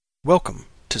Welcome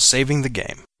to Saving the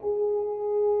Game.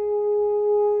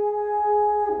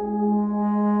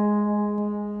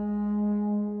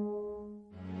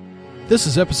 This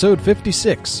is episode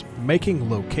 56,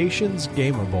 Making Locations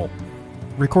Gameable.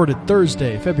 Recorded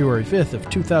Thursday, February 5th of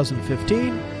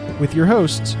 2015, with your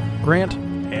hosts, Grant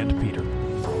and Peter.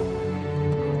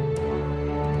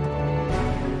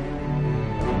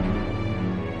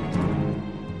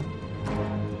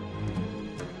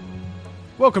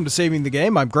 Welcome to Saving the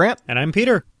Game. I'm Grant. And I'm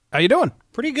Peter. How you doing?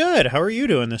 Pretty good. How are you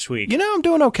doing this week? You know, I'm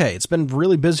doing okay. It's been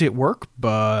really busy at work,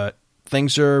 but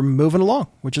things are moving along,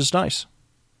 which is nice.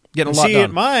 Getting a lot done. See,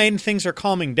 at mine, things are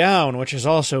calming down, which has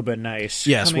also been nice.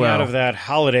 Yes, Coming out of that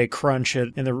holiday crunch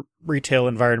in the retail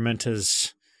environment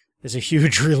is a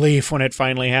huge relief when it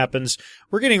finally happens.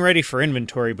 We're getting ready for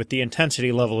inventory, but the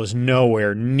intensity level is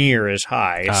nowhere near as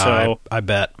high. So I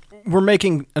bet. We're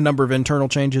making a number of internal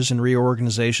changes and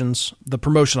reorganizations. The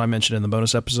promotion I mentioned in the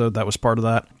bonus episode, that was part of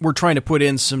that. We're trying to put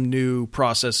in some new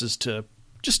processes to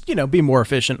just, be more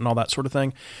efficient and all that sort of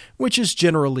thing, which is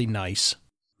generally nice.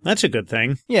 That's a good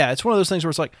thing. Yeah, it's one of those things where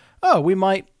it's like, oh, we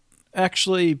might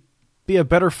actually be a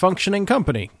better functioning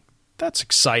company. That's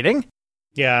exciting.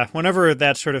 Yeah, whenever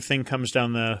that sort of thing comes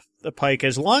down the pike,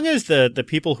 as long as the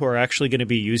people who are actually going to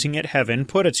be using it have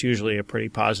input, it's usually a pretty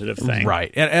positive thing.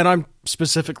 Right. And I'm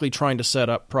specifically trying to set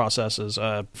up processes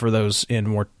for those in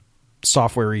more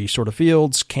software-y sort of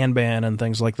fields, Kanban and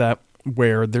things like that,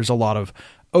 where there's a lot of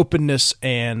openness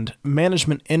and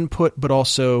management input, but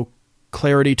also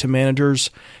clarity to managers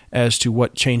as to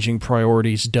what changing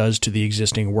priorities does to the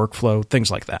existing workflow,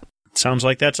 things like that. Sounds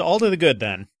like that's all to the good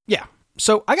then. Yeah.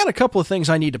 So I got a couple of things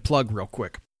I need to plug real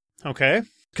quick. Okay.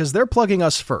 Because they're plugging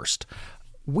us first.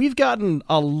 We've gotten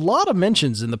a lot of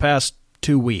mentions in the past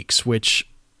 2 weeks, which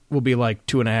will be like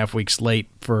 2.5 weeks late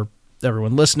for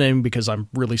everyone listening because I'm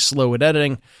really slow at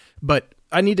editing. But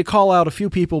I need to call out a few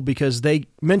people because they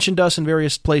mentioned us in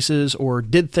various places or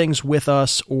did things with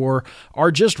us or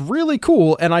are just really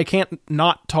cool, and I can't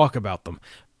not talk about them.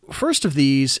 First of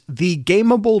these, the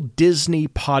Gameable Disney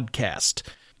Podcast.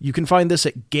 You can find this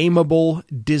at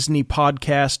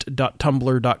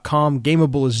gameabledisneypodcast.tumblr.com.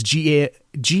 Gameable is G-A-M-E-A-B-L-E.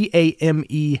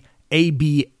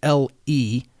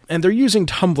 And they're using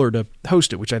Tumblr to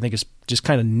host it, which I think is just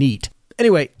kind of neat.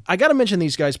 Anyway, I got to mention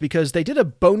these guys because they did a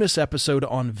bonus episode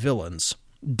on villains.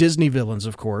 Disney villains,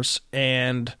 of course,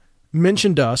 and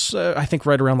mentioned us, I think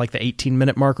right around like the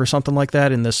 18-minute mark or something like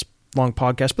that in this long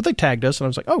podcast. But they tagged us, and I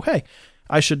was like, oh, hey,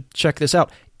 I should check this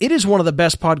out. It is one of the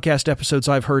best podcast episodes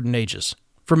I've heard in ages.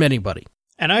 From anybody.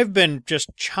 And I've been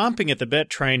just chomping at the bit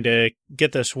trying to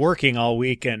get this working all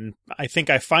week, and I think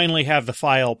I finally have the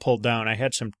file pulled down. I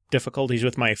had some difficulties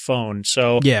with my phone,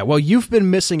 so... Yeah, well, you've been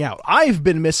missing out. I've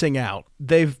been missing out.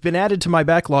 They've been added to my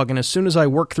backlog, and as soon as I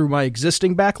work through my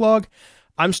existing backlog,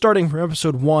 I'm starting from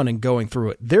episode 1 and going through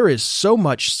it. There is so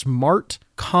much smart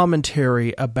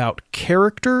commentary about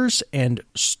characters and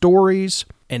stories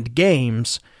and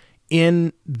games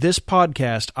in this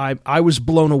podcast. I was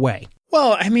blown away.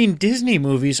 Well, I mean, Disney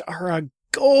movies are a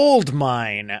gold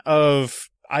mine of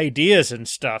ideas and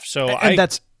stuff, so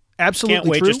that's absolutely can't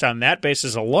wait true. Just on that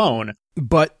basis alone.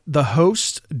 But the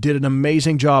host did an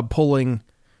amazing job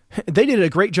they did a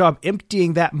great job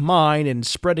emptying that mine and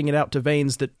spreading it out to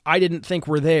veins that I didn't think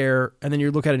were there, and then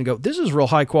you look at it and go, this is real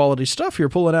high-quality stuff you're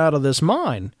pulling out of this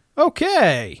mine.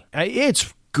 Okay.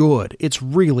 It's good. It's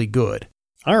really good.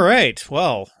 All right.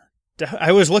 Well,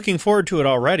 I was looking forward to it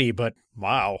already, but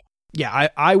wow. Yeah,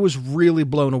 I was really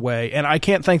blown away, and I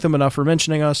can't thank them enough for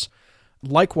mentioning us.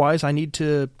 Likewise, I need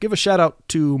to give a shout-out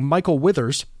to Michael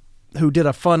Withers, who did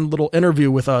a fun little interview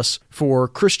with us for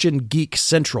Christian Geek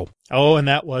Central. Oh, and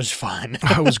that was fun.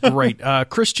 That was great.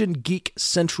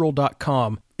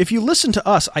 ChristianGeekCentral.com. If you listen to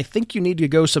us, I think you need to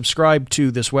go subscribe to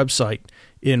this website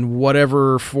in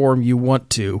whatever form you want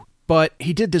to. But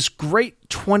he did this great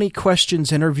 20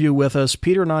 questions interview with us.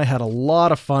 Peter and I had a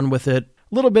lot of fun with it.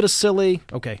 A little bit of silly.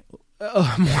 Okay.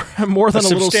 More than a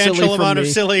little silly substantial amount of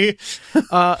silly.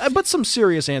 But some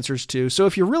serious answers, too. So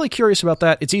if you're really curious about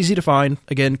that, it's easy to find.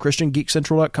 Again,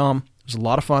 ChristianGeekCentral.com. It was a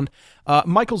lot of fun.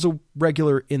 Michael's a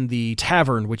regular in the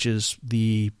Tavern, which is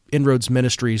the Inroads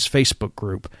Ministries Facebook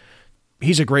group.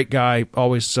 He's a great guy.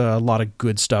 Always a lot of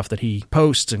good stuff that he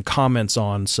posts and comments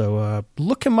on. So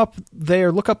look him up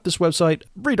there. Look up this website.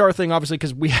 Read our thing, obviously,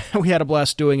 because we had a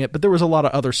blast doing it. But there was a lot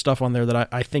of other stuff on there that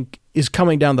I think is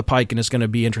coming down the pike and is going to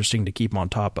be interesting to keep on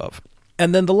top of.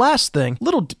 And then the last thing, a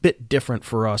little bit different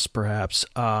for us, perhaps,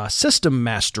 System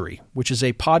Mastery, which is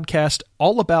a podcast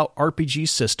all about RPG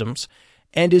systems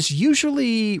and is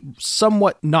usually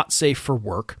somewhat not safe for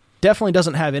work. Definitely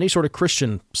doesn't have any sort of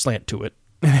Christian slant to it,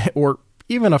 or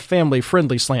even a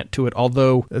family-friendly slant to it,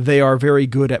 although they are very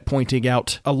good at pointing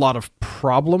out a lot of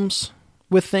problems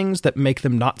with things that make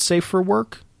them not safe for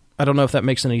work. I don't know if that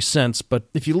makes any sense, but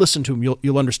if you listen to them,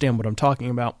 you'll understand what I'm talking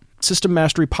about.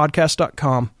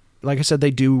 SystemMasteryPodcast.com. Like I said, they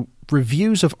do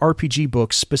reviews of RPG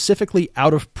books, specifically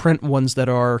out-of-print ones that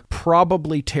are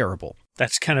probably terrible.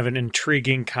 That's kind of an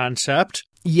intriguing concept.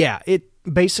 Yeah, it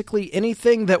basically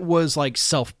anything that was like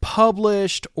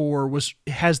self-published or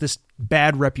has this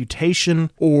bad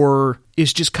reputation or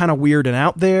is just kind of weird and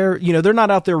out there. You know, they're not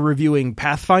out there reviewing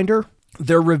Pathfinder.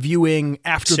 They're reviewing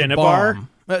After Cinnabar?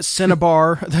 the Bomb.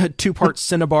 Cinnabar, the two-part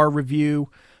Cinnabar review.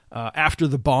 After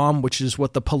the Bomb, which is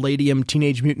what the Palladium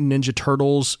Teenage Mutant Ninja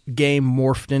Turtles game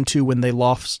morphed into when they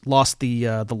lost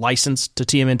the license to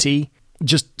TMNT.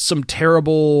 Just some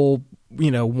terrible,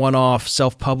 one-off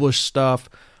self-published stuff.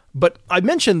 But I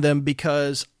mentioned them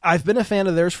because I've been a fan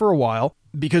of theirs for a while,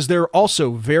 because they're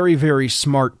also very, very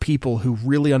smart people who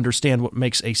really understand what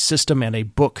makes a system and a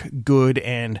book good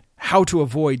and how to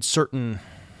avoid certain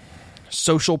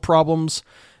social problems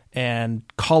and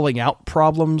calling out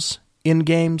problems in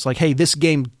games. Like, hey, this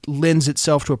game lends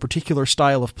itself to a particular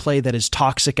style of play that is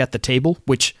toxic at the table,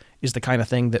 which is the kind of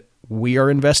thing that we are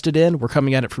invested in. We're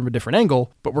coming at it from a different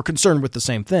angle, but we're concerned with the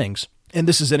same things. And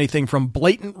this is anything from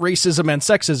blatant racism and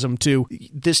sexism to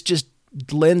this just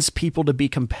lends people to be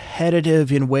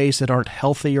competitive in ways that aren't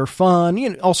healthy or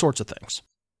fun, all sorts of things.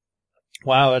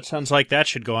 Wow, that sounds like that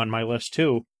should go on my list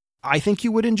too. I think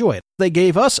you would enjoy it. They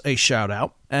gave us a shout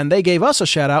out, and they gave us a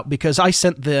shout out because I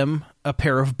sent them a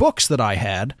pair of books that I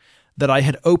had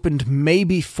opened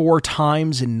maybe 4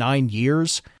 times in 9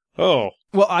 years. Oh.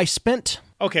 Well, I spent...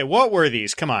 Okay, what were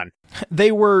these? Come on.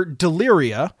 They were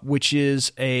Deliria, which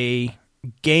is a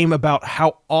game about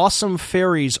how awesome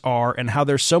fairies are and how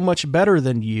they're so much better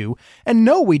than you. And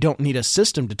no, we don't need a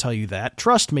system to tell you that.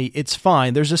 Trust me, it's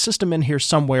fine. There's a system in here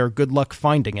somewhere. Good luck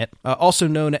finding it. Also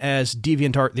known as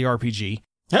DeviantArt the RPG.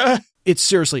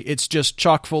 It's just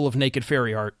chock full of naked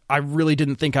fairy art. I really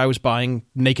didn't think I was buying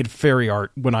naked fairy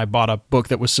art when I bought a book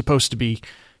that was supposed to be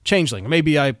Changeling.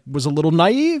 Maybe I was a little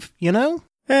naive,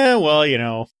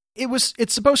 Well,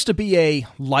 It's supposed to be a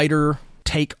lighter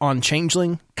take on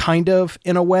Changeling, kind of,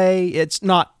 in a way. It's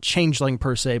not Changeling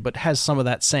per se, but has some of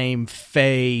that same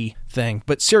Fae thing.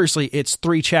 But seriously, it's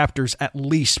 3 chapters at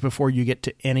least before you get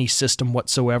to any system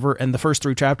whatsoever, and the first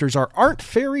 3 chapters aren't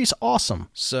fairies awesome?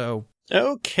 So...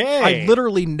 Okay. I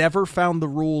literally never found the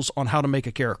rules on how to make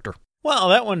a character. Well,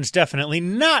 that one's definitely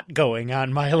not going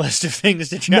on my list of things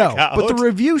to check out. But the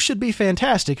review should be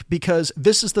fantastic because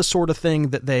this is the sort of thing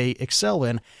that they excel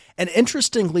in. And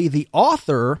interestingly, the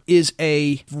author is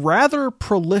a rather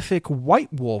prolific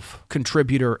White Wolf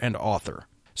contributor and author.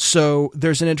 So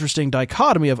there's an interesting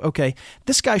dichotomy of, okay,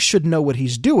 this guy should know what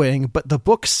he's doing, but the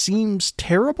book seems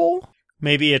terrible.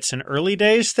 Maybe it's an early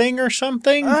days thing or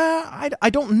something? I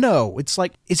don't know. It's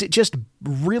like, is it just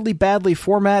really badly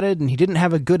formatted and he didn't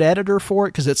have a good editor for it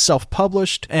because it's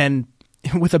self-published? And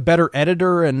with a better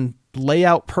editor and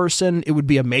layout person, it would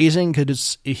be amazing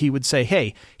because he would say,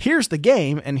 hey, here's the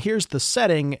game and here's the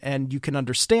setting and you can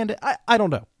understand it. I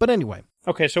don't know. But anyway.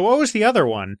 Okay, so what was the other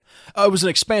one? It was an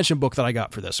expansion book that I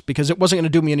got for this because it wasn't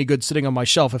going to do me any good sitting on my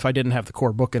shelf if I didn't have the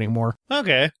core book anymore.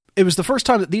 Okay. It was the first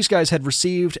time that these guys had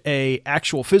received a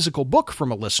actual physical book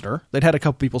from a listener. They'd had a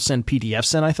couple people send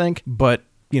PDFs in, I think. But,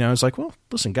 I was like, well,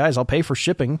 listen, guys, I'll pay for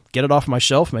shipping, get it off my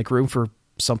shelf, make room for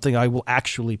something I will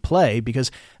actually play,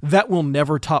 because that will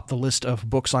never top the list of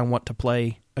books I want to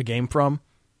play a game from.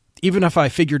 Even if I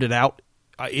figured it out,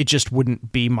 it just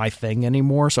wouldn't be my thing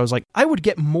anymore. So I was like, I would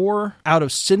get more out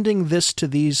of sending this to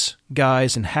these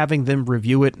guys and having them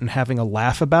review it and having a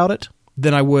laugh about it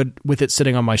than I would with it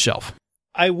sitting on my shelf.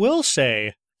 I will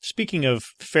say, speaking of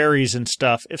fairies and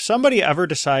stuff, if somebody ever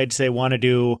decides they want to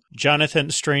do Jonathan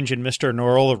Strange and Mr.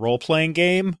 Norrell, a role-playing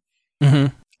game,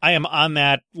 I am on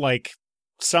that, like,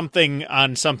 something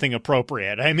on something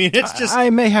appropriate. I mean, it's just... I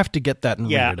may have to get that and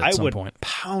read it at some point. I would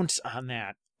pounce on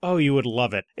that. Oh, you would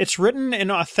love it. It's written in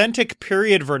authentic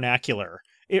period vernacular.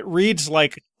 It reads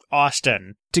like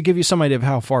Austin. To give you some idea of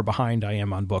how far behind I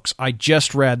am on books, I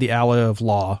just read The Ally of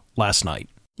Law last night.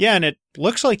 Yeah, and it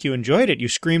looks like you enjoyed it. You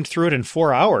screamed through it in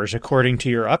 4 hours, according to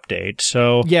your update,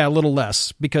 so... Yeah, a little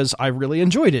less, because I really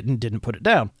enjoyed it and didn't put it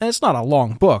down. And it's not a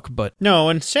long book, but... No,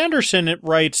 and Sanderson, it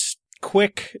writes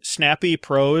quick, snappy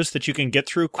prose that you can get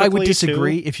through quickly, I would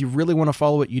disagree. Too. If you really want to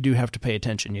follow it, you do have to pay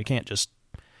attention. You can't just...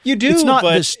 You do, It's not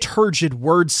but... this turgid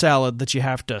word salad that you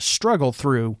have to struggle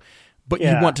through, but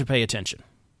you want to pay attention.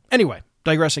 Anyway,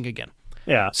 digressing again.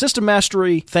 Yeah. System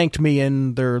Mastery thanked me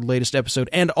in their latest episode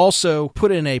and also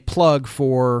put in a plug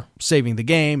for Saving the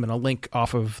Game and a link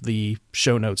off of the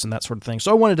show notes and that sort of thing.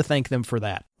 So I wanted to thank them for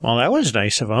that. Well, that was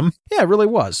nice of them. Yeah, it really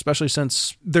was, especially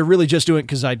since they're really just doing it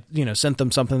because I, sent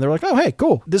them something. They're like, oh, hey,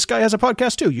 cool. This guy has a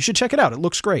podcast too. You should check it out. It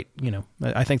looks great.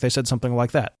 I think they said something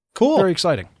like that. Cool. Very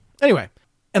exciting. Anyway.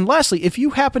 And lastly, if you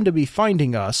happen to be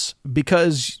finding us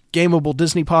because Gameable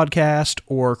Disney Podcast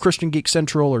or Christian Geek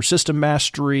Central or System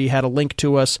Mastery had a link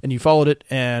to us and you followed it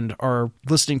and are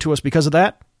listening to us because of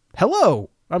that,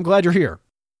 hello. I'm glad you're here.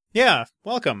 Yeah,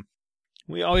 welcome.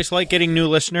 We always like getting new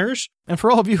listeners. And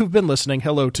for all of you who've been listening,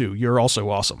 hello too. You're also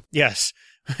awesome. Yes.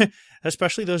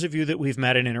 Especially those of you that we've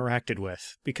met and interacted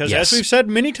with. Because Yes. as we've said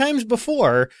many times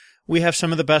before, we have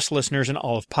some of the best listeners in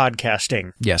all of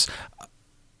podcasting. Yes.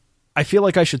 I feel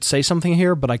like I should say something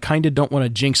here, but I kind of don't want to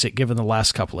jinx it given the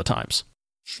last couple of times.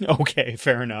 Okay,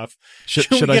 fair enough.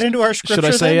 Should we I get into our scripture Should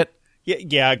I say then?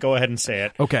 it? Yeah, go ahead and say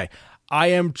it. Okay. I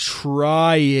am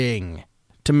trying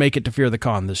to make it to Fear the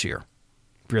Con this year.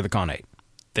 Fear the Con 8.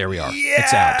 There we are.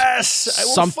 It's out. Yes!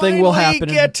 Something will happen.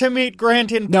 Get to meet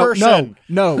Grant in No, person.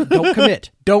 no, don't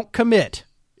commit. Don't commit.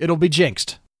 It'll be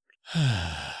jinxed.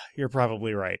 You're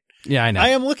probably right. Yeah, I know. I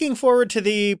am looking forward to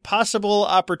the possible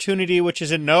opportunity, which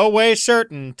is in no way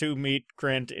certain, to meet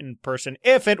Grant in person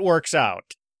if it works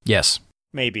out. Yes.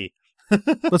 Maybe.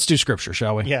 Let's do scripture,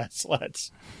 shall we? Yes,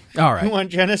 let's. All You right. want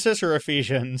Genesis or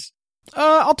Ephesians?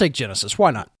 I'll take Genesis.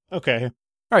 Why not? Okay.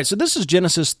 All right, so this is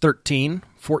Genesis 13,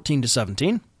 14 to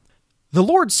 17. The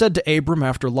Lord said to Abram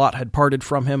after Lot had parted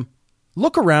from him,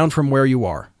 "Look around from where you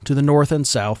are, to the north and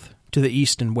south, to the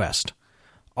east and west.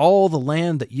 All the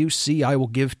land that you see I will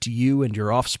give to you and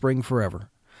your offspring forever.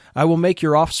 I will make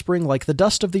your offspring like the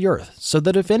dust of the earth, so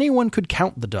that if anyone could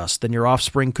count the dust, then your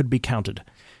offspring could be counted.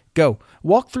 Go,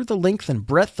 walk through the length and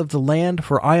breadth of the land,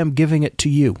 for I am giving it to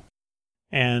you."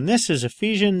 And this is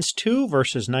Ephesians 2,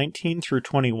 verses 19 through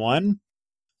 21.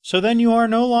 So then you are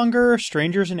no longer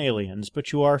strangers and aliens,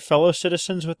 but you are fellow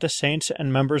citizens with the saints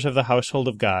and members of the household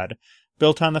of God,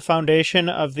 built on the foundation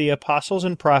of the apostles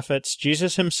and prophets,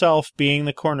 Jesus himself being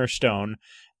the cornerstone,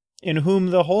 in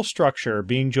whom the whole structure,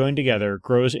 being joined together,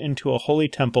 grows into a holy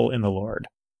temple in the Lord.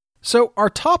 So our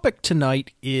topic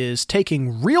tonight is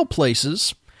taking real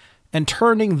places and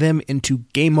turning them into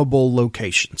gameable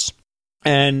locations.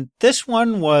 And this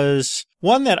one was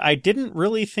one that I didn't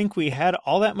really think we had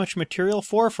all that much material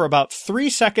for about 3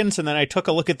 seconds, and then I took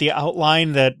a look at the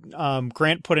outline that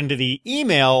Grant put into the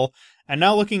email, and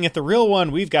now looking at the real one,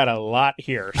 we've got a lot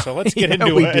here. So let's get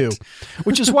into we it. do.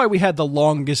 Which is why we had the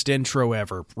longest intro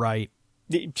ever, right?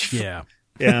 Yeah.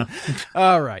 Yeah.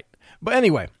 All right. But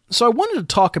anyway, so I wanted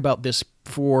to talk about this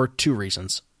for two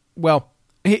reasons. Well,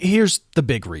 here's the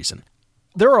big reason.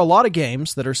 There are a lot of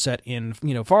games that are set in,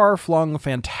 far-flung,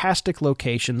 fantastic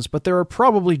locations, but there are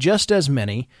probably just as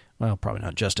many, well, probably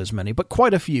not just as many, but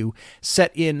quite a few,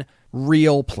 set in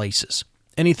real places.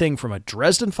 Anything from a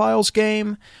Dresden Files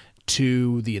game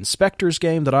to the Inspectors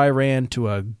game that I ran to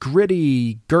a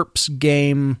gritty GURPS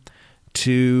game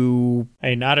to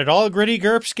a not at all gritty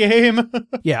GURPS game.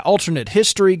 yeah, alternate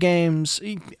history games,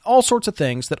 all sorts of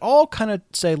things that all kind of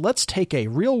say, let's take a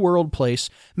real-world place,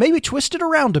 maybe twist it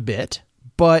around a bit,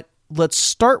 but let's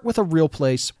start with a real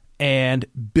place and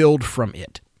build from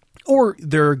it. Or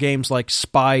there are games like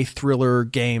spy thriller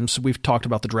games. We've talked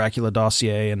about the Dracula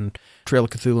Dossier and Trail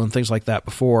of Cthulhu and things like that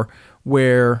before,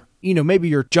 where, maybe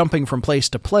you're jumping from place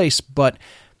to place, but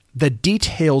the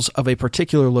details of a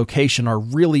particular location are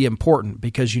really important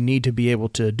because you need to be able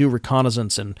to do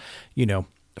reconnaissance and,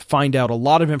 find out a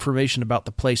lot of information about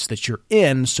the place that you're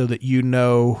in so that you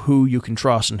know who you can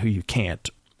trust and who you can't.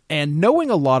 And knowing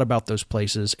a lot about those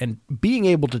places and being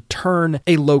able to turn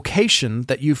a location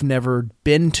that you've never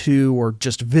been to or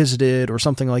just visited or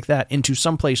something like that into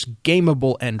someplace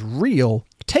gameable and real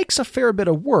takes a fair bit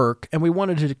of work, and we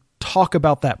wanted to talk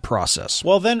about that process.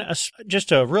 Well, then,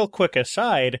 just a real quick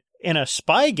aside, in a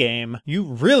spy game, you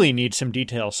really need some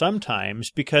detail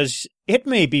sometimes because it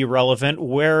may be relevant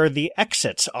where the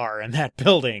exits are in that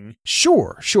building.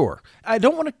 Sure. I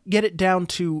don't want to get it down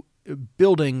to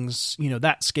buildings,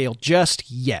 that scale just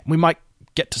yet. We might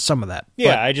get to some of that.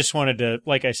 Yeah, I just wanted to,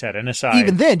 like I said, an aside.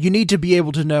 Even then, you need to be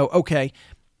able to know, okay,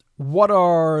 what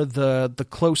are the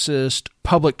closest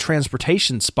public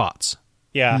transportation spots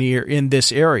near in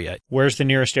this area? Where's the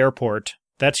nearest airport?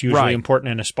 That's usually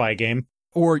important in a spy game.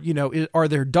 Or, are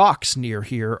there docks near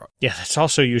here? Yeah, that's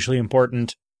also usually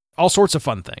important. All sorts of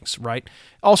fun things, right?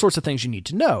 All sorts of things you need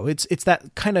to know. It's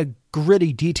that kind of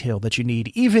gritty detail that you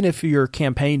need, even if your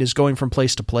campaign is going from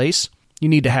place to place. you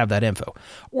need to have that info.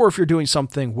 Or if you're doing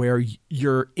something where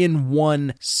you're in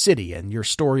one city and your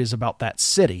story is about that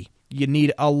city, you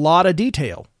need a lot of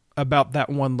detail about that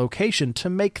one location to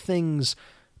make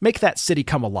that city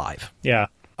come alive. Yeah.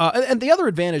 And the other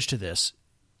advantage to this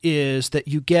is that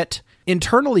you get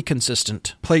internally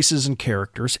consistent places and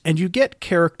characters, and you get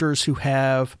characters who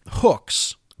have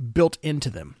hooks built into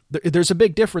them. There's a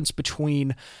big difference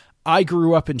between I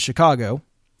grew up in Chicago,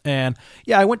 and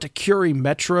yeah, I went to Curie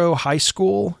Metro High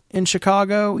School in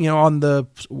Chicago,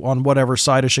 on whatever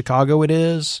side of Chicago it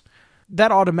is.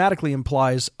 That automatically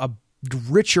implies a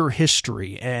richer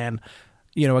history and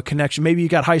a connection. Maybe you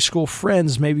got high school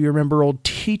friends, maybe you remember old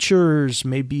teachers,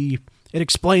 maybe it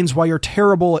explains why you're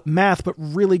terrible at math but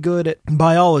really good at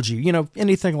biology,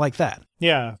 anything like that.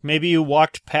 Yeah, maybe you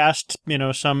walked past,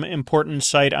 some important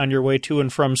site on your way to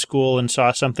and from school and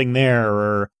saw something there,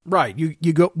 or... Right,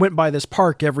 you went by this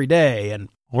park every day,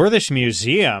 or this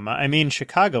museum. I mean,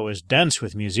 Chicago is dense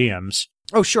with museums.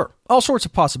 Oh, sure. All sorts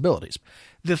of possibilities.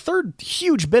 The third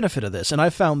huge benefit of this, and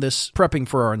I found this prepping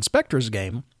for our Inspectors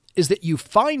game, is that you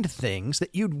find things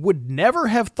that you would never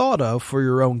have thought of for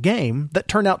your own game that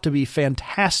turn out to be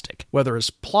fantastic, whether as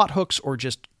plot hooks or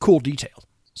just cool detail.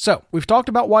 So, we've talked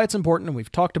about why it's important, and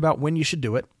we've talked about when you should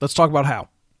do it. Let's talk about how.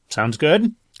 Sounds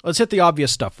good. Let's hit the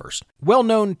obvious stuff first.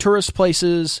 Well-known tourist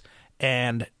places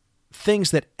and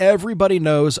things that everybody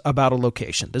knows about a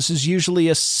location. This is usually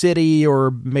a city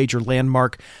or major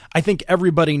landmark. I think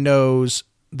everybody knows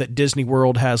that Disney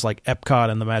World has like Epcot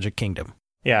and the Magic Kingdom.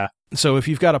 Yeah. So if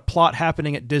you've got a plot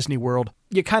happening at Disney World,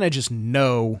 you kind of just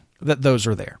know that those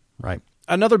are there, right?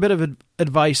 Another bit of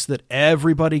advice that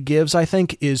everybody gives, I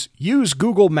think, is use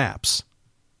Google Maps.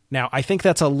 Now, I think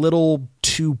that's a little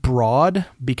too broad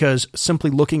because simply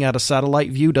looking at a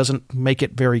satellite view doesn't make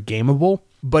it very gameable.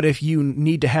 But if you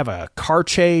need to have a car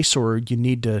chase or you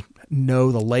need to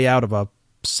know the layout of a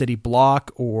city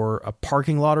block or a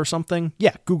parking lot or something,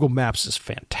 yeah, Google Maps is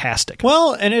fantastic.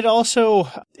 Well, and it also,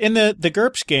 in the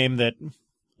GURPS game that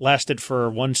lasted for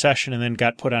one session and then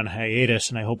got put on hiatus,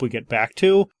 and I hope we get back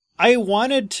to, I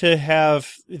wanted to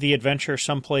have the adventure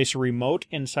someplace remote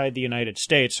inside the United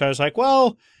States. So I was like,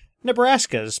 well,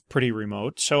 Nebraska's pretty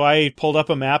remote. So I pulled up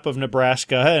a map of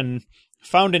Nebraska and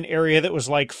found an area that was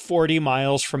like 40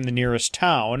 miles from the nearest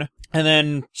town, and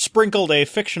then sprinkled a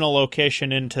fictional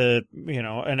location into,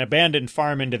 an abandoned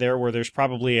farm into there where there's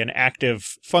probably an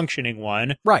active functioning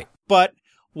one. Right. But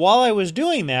while I was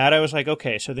doing that, I was like,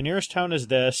 okay, so the nearest town is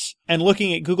this. And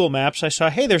looking at Google Maps, I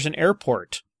saw, hey, there's an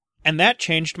airport. And that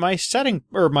changed my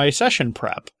my session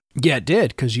prep. Yeah, it did,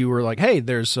 because you were like, hey,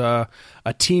 there's a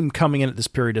team coming in at this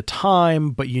period of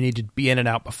time, but you need to be in and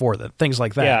out before that. Things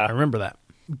like that. Yeah. I remember that.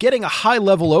 Getting a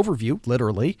high-level overview,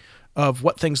 literally, of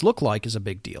what things look like is a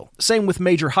big deal. Same with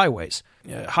major highways.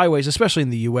 Highways, especially in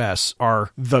the U.S.,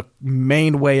 are the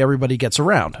main way everybody gets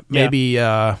around. Maybe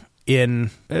in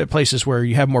places where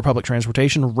you have more public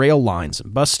transportation, rail lines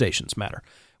and bus stations matter.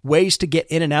 Ways to get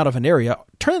in and out of an area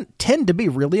tend to be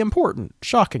really important,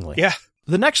 shockingly. Yeah.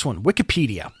 The next one,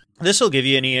 Wikipedia. This will give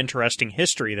you any interesting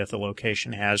history that the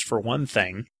location has, for one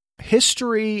thing.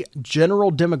 History,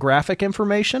 general demographic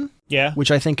information,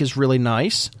 which I think is really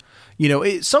nice.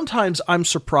 Sometimes I'm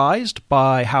surprised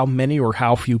by how many or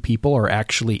how few people are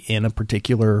actually in a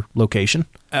particular location.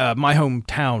 My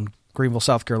hometown, Greenville,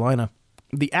 South Carolina,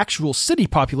 the actual city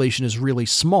population is really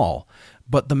small,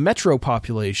 but the metro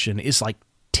population is like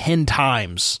 10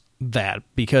 times that,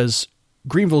 because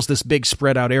Greenville's this big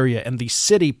spread out area and the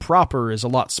city proper is a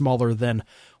lot smaller than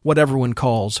what everyone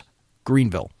calls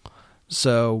Greenville.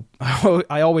 So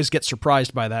I always get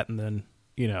surprised by that, and then,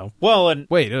 Well, and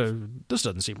wait, this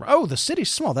doesn't seem right. Oh, the city's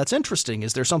small. That's interesting.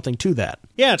 Is there something to that?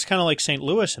 Yeah, it's kind of like St.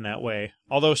 Louis in that way.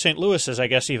 Although St. Louis is, I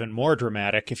guess, even more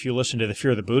dramatic if you listen to the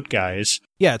Fear the Boot guys.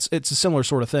 Yeah, it's a similar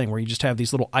sort of thing where you just have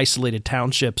these little isolated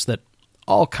townships that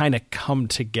all kind of come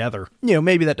together.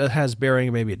 Maybe that has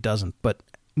bearing, maybe it doesn't, but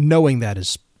knowing that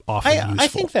is often useful. I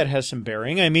think that has some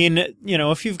bearing. I mean,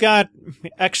 if you've got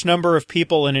X number of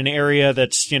people in an area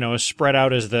that's, as spread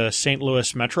out as the St.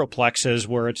 Louis Metroplex is,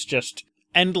 where it's just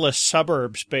endless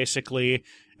suburbs, basically,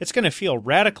 it's going to feel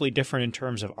radically different in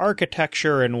terms of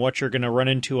architecture and what you're going to run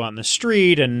into on the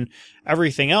street and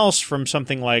everything else from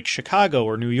something like Chicago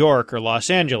or New York or Los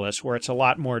Angeles, where it's a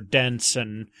lot more dense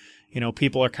and,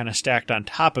 people are kind of stacked on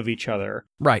top of each other.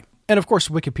 Right. And of course,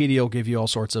 Wikipedia will give you all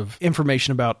sorts of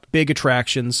information about big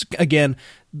attractions. Again,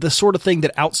 the sort of thing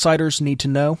that outsiders need to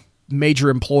know, major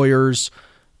employers,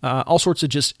 all sorts of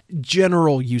just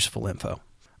general useful info.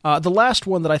 The last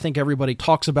one that I think everybody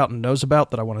talks about and knows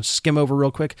about that I want to skim over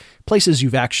real quick, places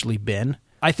you've actually been.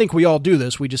 I think we all do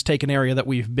this. We just take an area that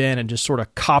we've been and just sort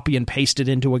of copy and paste it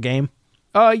into a game.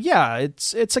 Yeah,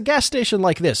 it's a gas station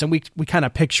like this, and we kind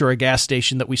of picture a gas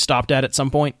station that we stopped at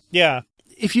some point. Yeah.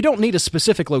 If you don't need a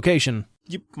specific location,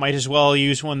 You might as well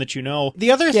use one that you know.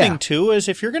 The other thing, too, is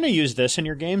if you're going to use this in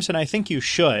your games, and I think you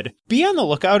should, be on the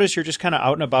lookout as you're just kind of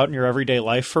out and about in your everyday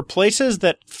life for places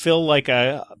that fill like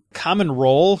a common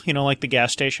role, like the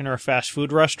gas station or a fast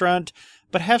food restaurant,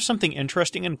 but have something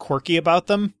interesting and quirky about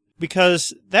them.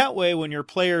 Because that way, when your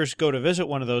players go to visit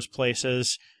one of those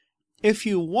places, if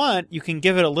you want, you can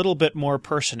give it a little bit more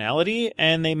personality,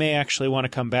 and they may actually want to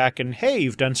come back and, hey,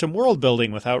 you've done some world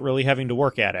building without really having to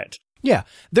work at it. Yeah,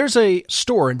 there's a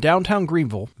store in downtown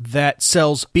Greenville that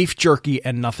sells beef jerky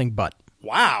and nothing but.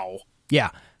 Wow.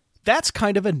 Yeah, that's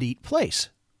kind of a neat place,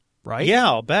 right? Yeah,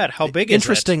 I'll bet. How big is it?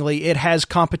 Interestingly, it has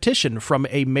competition from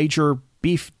a major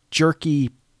beef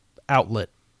jerky outlet.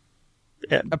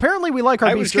 Apparently, we like our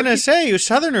beef jerky. I was going to say, you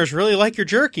Southerners really like your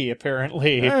jerky,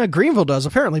 apparently. Greenville does,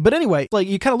 apparently. But anyway, like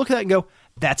you kind of look at that and go,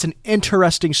 that's an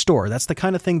interesting store. That's the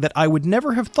kind of thing that I would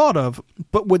never have thought of,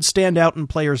 but would stand out in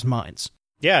players' minds.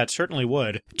 Yeah, it certainly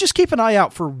would. Just keep an eye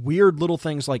out for weird little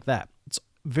things like that. It's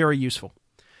very useful.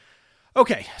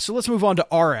 Okay, so let's move on to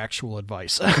our actual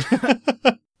advice.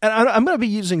 And I'm going to be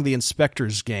using the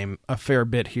Inspector's game a fair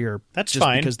bit here. That's just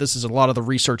fine. Because this is a lot of the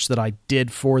research that I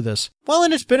did for this. Well,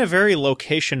 and it's been a very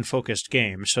location-focused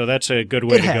game, so that's a good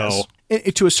way to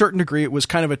go. To a certain degree, it was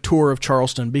kind of a tour of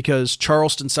Charleston, because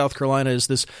Charleston, South Carolina is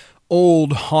this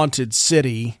old haunted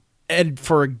city, and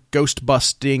for a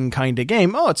ghost-busting kind of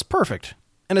game, it's perfect.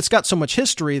 And it's got so much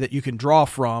history that you can draw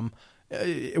from.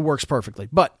 It works perfectly.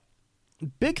 But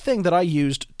big thing that I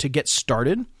used to get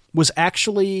started was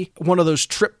actually one of those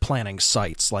trip planning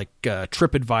sites like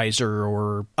TripAdvisor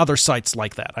or other sites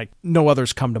like that. No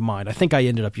others come to mind. I think I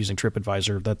ended up using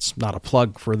TripAdvisor. That's not a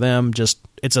plug for them. Just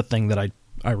it's a thing that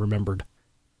I remembered.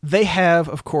 They have,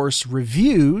 of course,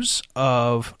 reviews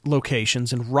of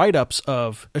locations and write-ups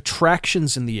of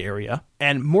attractions in the area.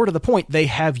 And more to the point, they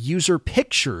have user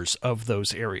pictures of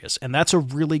those areas. And that's a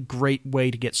really great way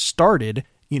to get started.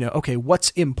 Okay, what's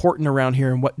important around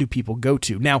here and what do people go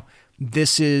to? Now,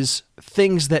 this is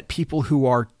things that people who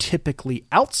are typically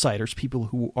outsiders, people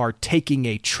who are taking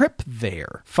a trip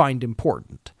there, find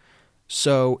important.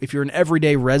 So if you're an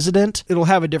everyday resident, it'll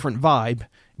have a different vibe.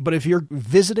 But if you're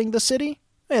visiting the city,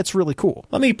 it's really cool.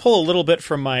 Let me pull a little bit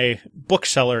from my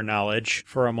bookseller knowledge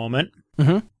for a moment.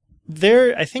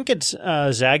 Mm-hmm. I think it's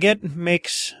Zagat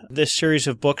makes this series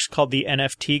of books called the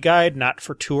NFT Guide, not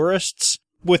for tourists,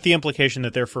 with the implication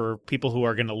that they're for people who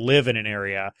are going to live in an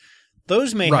area.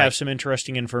 Those may have some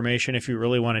interesting information if you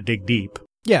really want to dig deep.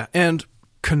 Yeah, and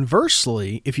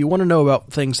conversely, if you want to know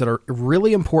about things that are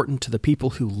really important to the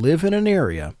people who live in an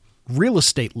area, real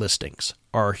estate listings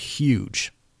are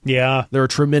huge. Yeah. They're a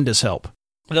tremendous help.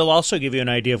 They'll also give you an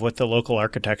idea of what the local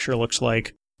architecture looks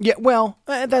like. Yeah, well,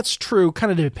 that's true,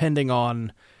 kind of depending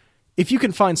on if you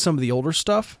can find some of the older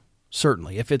stuff,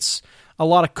 certainly. If it's a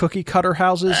lot of cookie-cutter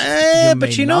houses, but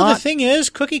the thing is,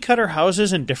 cookie-cutter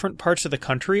houses in different parts of the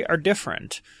country are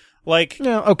different.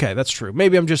 Okay, that's true.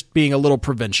 Maybe I'm just being a little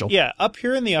provincial. Yeah, up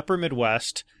here in the upper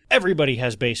Midwest, everybody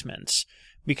has basements.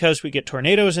 Because we get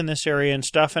tornadoes in this area and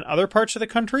stuff, and other parts of the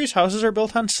country's houses are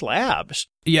built on slabs.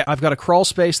 Yeah, I've got a crawl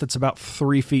space that's about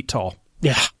 3 feet tall.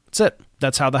 Yeah. That's it.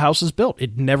 That's how the house is built.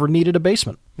 It never needed a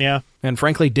basement. Yeah. And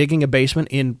frankly, digging a basement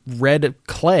in red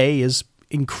clay is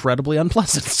incredibly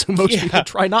unpleasant, so most people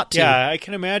try not to. Yeah, I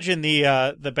can imagine the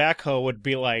backhoe would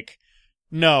be like,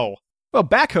 no. Well,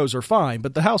 backhoes are fine,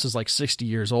 but the house is like 60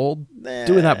 years old.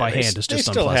 Doing that by hand is just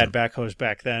unpleasant. They still had backhoes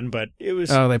back then, but it was...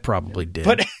 Oh, they probably did.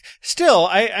 But still,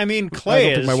 I mean, clay is I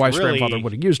don't think my wife's really... grandfather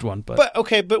would have used one, but...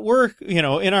 But we're,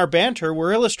 in our banter,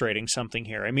 we're illustrating something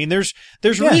here. I mean, there's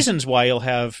reasons why you'll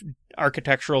have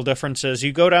architectural differences.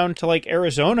 You go down to, like,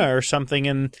 Arizona or something,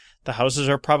 and the houses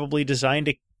are probably designed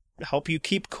to help you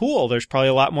keep cool. There's probably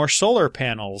a lot more solar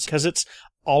panels, because it's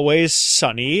always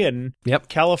sunny, and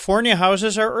California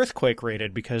houses are earthquake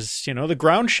rated because, the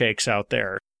ground shakes out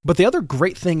there. But the other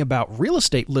great thing about real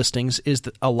estate listings is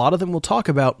that a lot of them will talk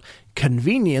about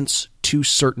convenience to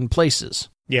certain places.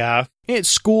 Yeah.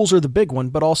 Schools are the big one,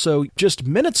 but also just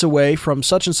minutes away from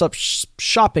such and such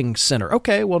shopping center.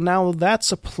 Okay, well now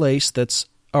that's a place that's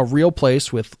a real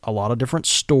place with a lot of different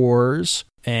stores,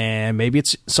 and maybe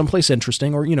it's someplace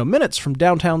interesting, or, minutes from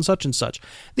downtown such and such.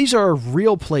 These are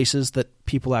real places that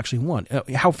people actually want.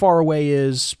 How far away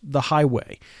is the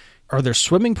highway? Are there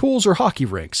swimming pools or hockey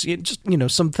rinks?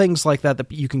 Some things like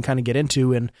that you can kind of get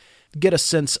into and get a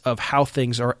sense of how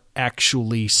things are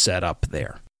actually set up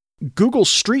there. Google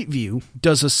Street View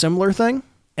does a similar thing,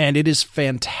 and it is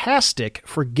fantastic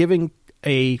for giving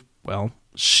a,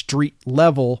 street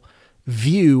level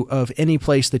view of any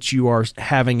place that you are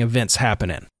having events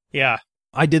happen in. Yeah.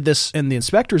 I did this in the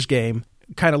Inspectors game,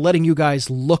 kind of letting you guys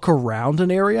look around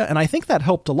an area, and I think that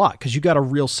helped a lot because you got a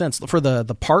real sense for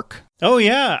the park. Oh,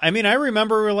 yeah. I mean, I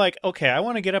remember we were like, okay, I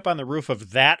want to get up on the roof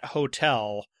of that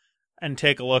hotel and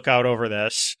take a look out over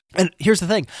this. And here's the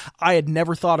thing. I had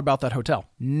never thought about that hotel.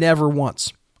 Never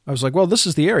once. I was like, well, this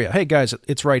is the area. Hey, guys,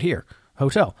 it's right here.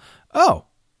 Hotel. Oh,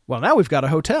 well, now we've got a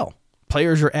hotel.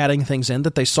 Players are adding things in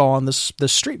that they saw on this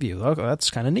street view. Okay,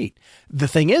 that's kind of neat. The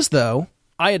thing is, though,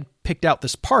 I had picked out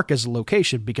this park as a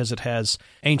location because it has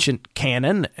ancient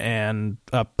cannon and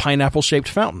a pineapple-shaped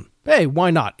fountain. Hey, why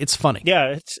not? It's funny.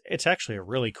 Yeah, it's actually a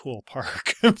really cool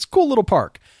park. It's a cool little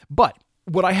park. But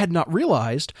what I had not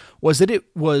realized was that it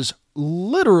was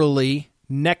literally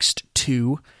next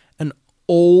to an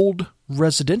old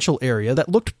residential area that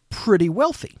looked pretty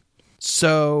wealthy.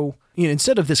 So,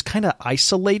 instead of this kind of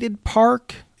isolated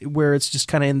park where it's just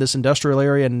kind of in this industrial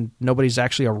area and nobody's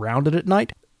actually around it at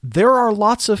night, there are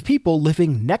lots of people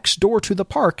living next door to the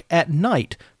park at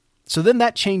night. So then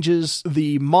that changes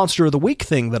the Monster of the Week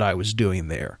thing that I was doing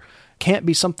there. Can't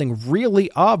be something really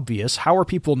obvious. How are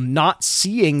people not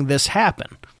seeing this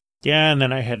happen? Yeah, and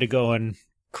then I had to go and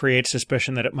create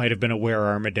suspicion that it might have been a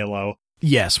were-armadillo.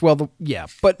 Yes, well,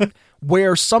 but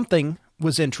where something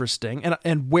was interesting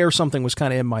and where something was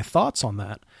kind of in my thoughts on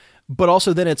that. But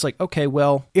also then it's like, okay,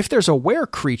 well, if there's a were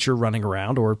creature running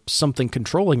around or something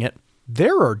controlling it,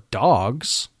 there are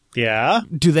dogs. Yeah.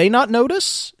 Do they not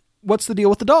notice? What's the deal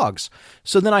with the dogs?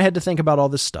 So then I had to think about all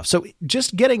this stuff. So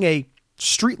just getting a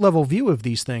street level view of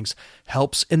these things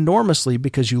helps enormously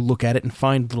because you look at it and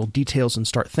find little details and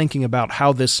start thinking about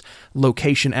how this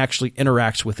location actually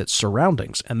interacts with its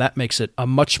surroundings. And that makes it a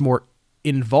much more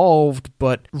involved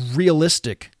but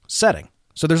realistic setting.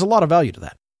 So there's a lot of value to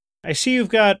that. I see you've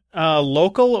got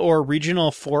local or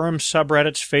regional forums,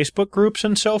 subreddits, Facebook groups,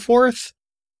 and so forth.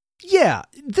 Yeah,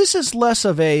 this is less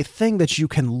of a thing that you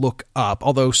can look up,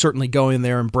 although certainly going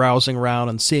there and browsing around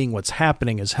and seeing what's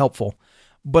happening is helpful.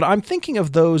 But I'm thinking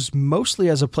of those mostly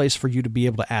as a place for you to be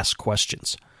able to ask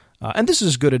questions. And this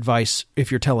is good advice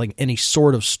if you're telling any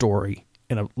sort of story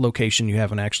in a location you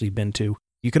haven't actually been to.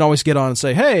 You can always get on and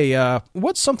say, hey,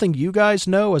 what's something you guys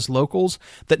know as locals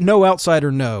that no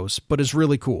outsider knows, but is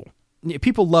really cool?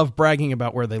 People love bragging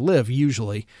about where they live,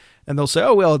 usually. And they'll say,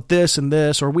 oh, well, this and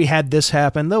this, or we had this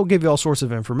happen. They'll give you all sorts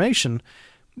of information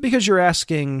because you're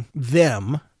asking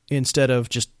them instead of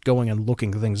just going and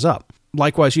looking things up.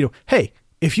 Likewise, hey,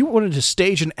 if you wanted to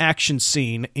stage an action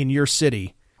scene in your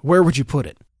city, where would you put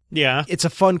it? Yeah. It's a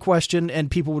fun question,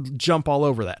 and people would jump all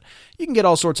over that. You can get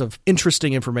all sorts of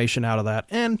interesting information out of that.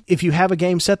 And if you have a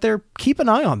game set there, keep an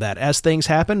eye on that. As things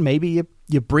happen, maybe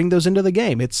you bring those into the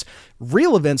game. It's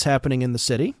real events happening in the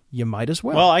city. You might as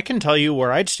well. Well, I can tell you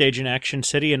where I'd stage an action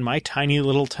city in my tiny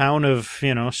little town of,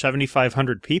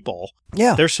 7,500 people.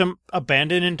 Yeah. There's some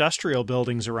abandoned industrial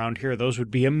buildings around here. Those would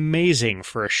be amazing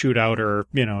for a shootout or,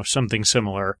 something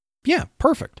similar. Yeah,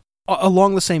 perfect.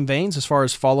 Along the same veins, as far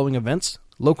as following events,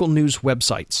 local news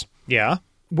websites. Yeah.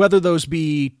 Whether those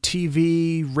be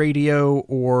TV, radio,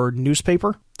 or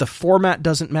newspaper, the format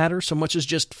doesn't matter so much as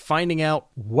just finding out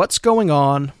what's going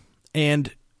on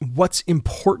and what's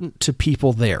important to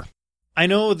people there. I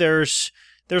know there's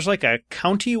like a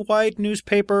county-wide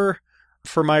newspaper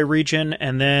for my region,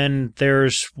 and then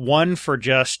there's one for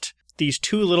just these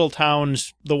two little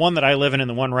towns, the one that I live in and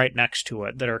the one right next to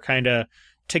it, that are kind of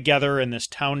together in this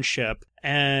township.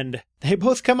 And they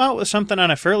both come out with something on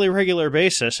a fairly regular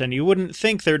basis, and you wouldn't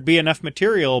think there'd be enough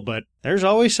material, but there's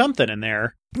always something in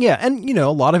there. Yeah, and a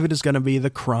lot of it is going to be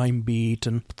the crime beat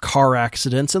and car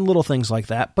accidents and little things like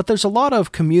that, but there's a lot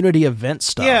of community event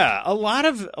stuff. Yeah, a lot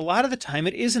of the time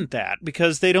it isn't that,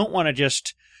 because they don't want to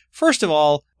just, first of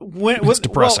all, it's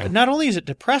depressing. Well, not only is it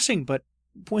depressing, but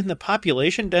when the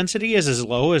population density is as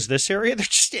low as this area, there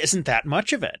just isn't that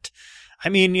much of it. I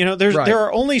mean, there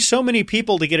are only so many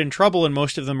people to get in trouble, and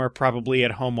most of them are probably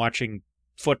at home watching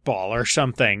football or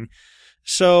something.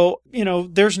 So,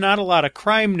 there's not a lot of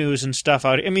crime news and stuff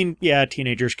out. I mean, yeah,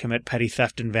 teenagers commit petty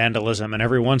theft and vandalism, and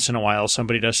every once in a while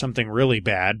somebody does something really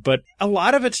bad. But a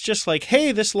lot of it's just like,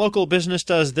 hey, this local business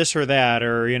does this or that,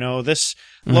 or, this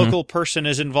local person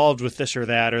is involved with this or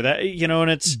that,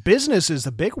 and it's... Business is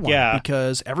the big one, yeah,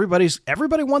 because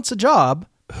everybody wants a job.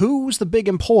 Who's the big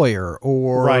employer,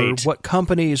 or right, what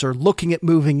companies are looking at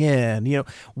moving in?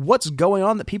 What's going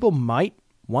on that people might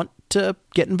want to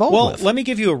get involved with. Well, let me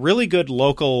give you a really good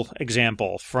local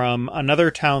example from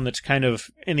another town that's kind of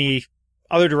in the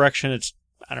other direction. It's,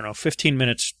 15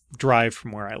 minutes drive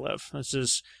from where I live. This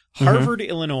is Harvard,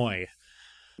 Illinois.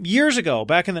 Years ago,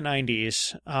 back in the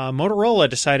 90s, Motorola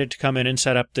decided to come in and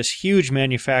set up this huge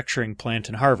manufacturing plant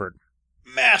in Harvard.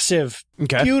 Massive,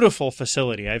 beautiful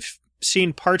facility. I've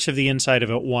seen parts of the inside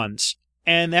of it once.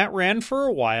 And that ran for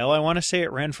a while. I want to say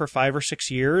it ran for 5 or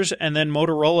 6 years. And then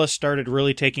Motorola started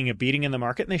really taking a beating in the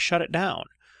market and they shut it down.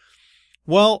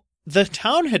 Well, the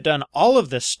town had done all of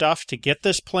this stuff to get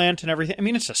this plant and everything. I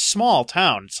mean, it's a small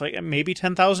town. It's like maybe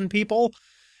 10,000 people.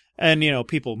 And,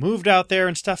 people moved out there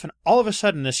and stuff. And all of a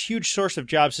sudden, this huge source of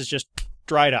jobs has just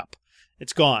dried up.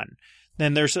 It's gone.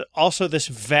 Then there's also this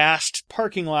vast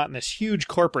parking lot and this huge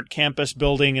corporate campus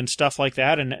building and stuff like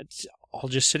that. And it's all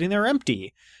just sitting there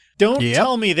empty. Don't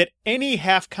tell me that any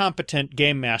half-competent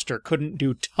game master couldn't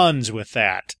do tons with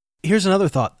that. Here's another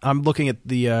thought. I'm looking at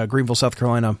the Greenville, South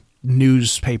Carolina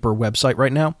newspaper website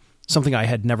right now. Something I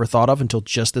had never thought of until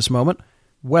just this moment.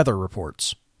 Weather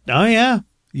reports. Oh, yeah.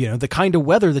 The kind of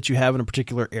weather that you have in a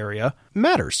particular area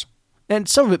matters. And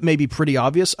some of it may be pretty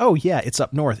obvious. Oh, yeah, it's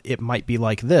up north. It might be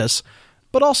like this.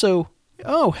 But also,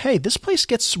 oh, hey, this place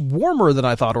gets warmer than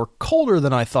I thought or colder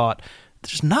than I thought.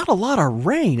 There's not a lot of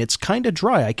rain. It's kind of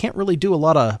dry. I can't really do a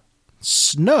lot of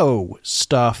snow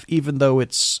stuff, even though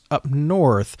it's up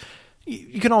north.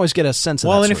 You can always get a sense of that.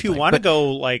 Well, and if you want to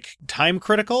go time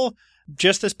critical,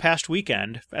 just this past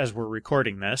weekend, as we're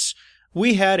recording this,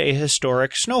 we had a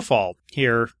historic snowfall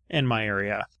here in my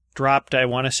area. Dropped, I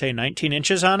want to say, 19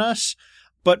 inches on us.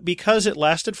 But because it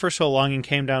lasted for so long and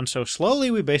came down so slowly,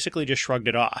 we basically just shrugged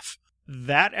it off.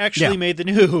 That actually made the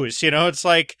news. It's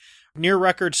like near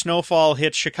record snowfall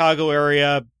hits Chicago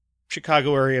area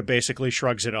basically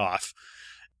shrugs it off.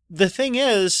 The thing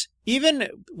is, even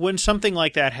when something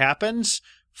like that happens,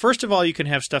 first of all, you can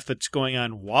have stuff that's going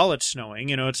on while it's snowing.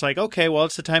 It's like, okay, well,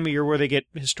 it's the time of year where they get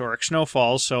historic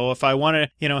snowfalls. So if I want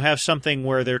to, have something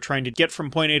where they're trying to get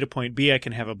from point A to point B, I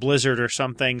can have a blizzard or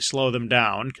something, slow them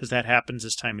down, because that happens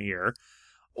this time of year.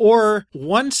 Or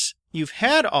once you've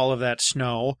had all of that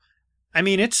snow, I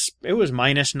mean, it was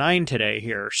 -9 today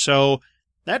here. So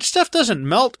that stuff doesn't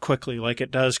melt quickly like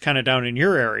it does kind of down in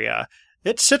your area.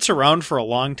 It sits around for a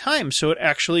long time. So it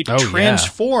actually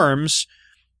transforms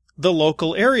the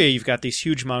local area. You've got these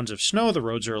huge mounds of snow. The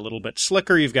roads are a little bit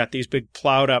slicker. You've got these big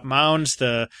plowed up mounds.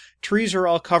 The trees are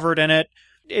all covered in it.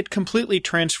 It completely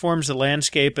transforms the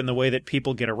landscape and the way that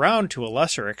people get around to a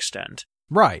lesser extent.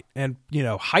 Right. And,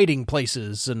 hiding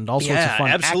places and all sorts of fun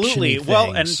absolutely. actiony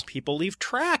Well, things. and people leave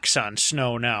tracks on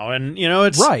snow now. And,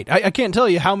 it's... Right. I can't tell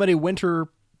you how many winter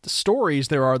stories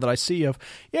there are that I see of,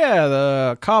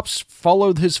 the cops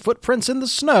followed his footprints in the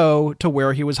snow to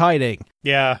where he was hiding.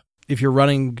 Yeah. If you're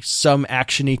running some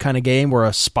action-y kind of game or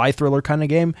a spy thriller kind of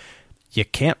game, you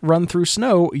can't run through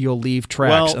snow. You'll leave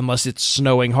tracks unless it's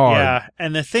snowing hard. Yeah,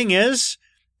 and the thing is,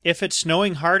 if it's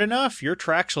snowing hard enough, your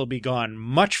tracks will be gone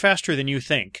much faster than you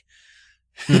think.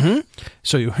 Mm-hmm.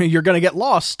 So you're going to get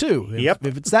lost, too,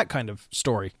 if it's that kind of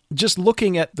story. Just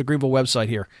looking at the Greenville website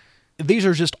here, these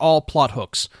are just all plot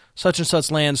hooks. Such and such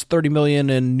lands $30 million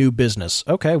in new business.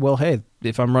 Okay, well, hey,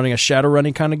 if I'm running a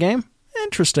Shadowrunning kind of game,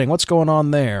 interesting. What's going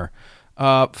on there?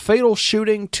 Fatal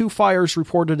shooting, 2 fires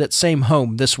reported at same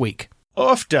home this week.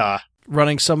 Oofda.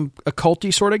 Running some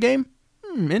occulty sort of game?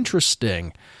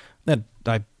 Interesting. Then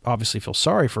I obviously feel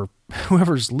sorry for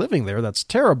whoever's living there. That's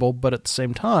terrible. But at the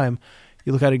same time,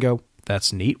 you look at it and go,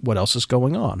 that's neat. What else is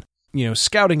going on?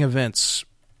 Scouting events.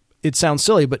 It sounds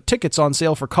silly, but tickets on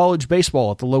sale for college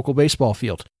baseball at the local baseball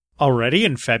field. Already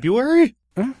in February?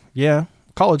 Yeah,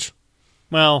 college.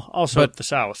 Well, also at the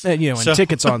South. And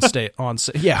tickets on sale.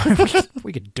 Yeah,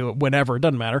 we could do it whenever. It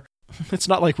doesn't matter. It's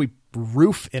not like we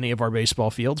roof any of our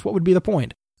baseball fields. What would be the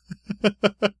point?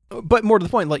 But more to the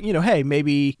point, hey,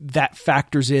 maybe that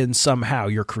factors in somehow.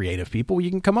 You're creative people. You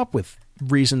can come up with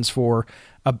reasons for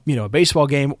a baseball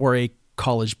game or a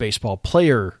college baseball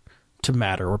player to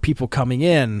matter, or people coming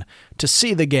in to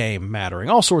see the game mattering,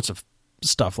 all sorts of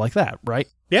stuff like that, right?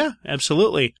 Yeah,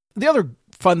 absolutely. The other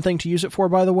fun thing to use it for,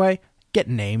 by the way, get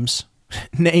names.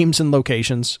 Names and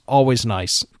locations, always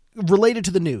nice. Related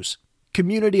to the news,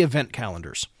 community event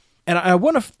calendars. And I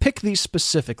want to pick these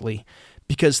specifically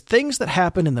because things that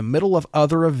happen in the middle of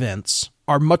other events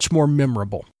are much more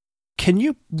memorable. Can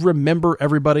you remember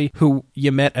everybody who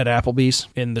you met at Applebee's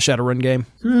in the Shadowrun game?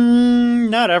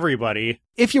 Not everybody.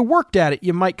 If you worked at it,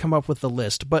 you might come up with the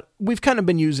list, but we've kind of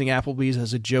been using Applebee's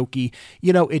as a jokey.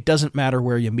 It doesn't matter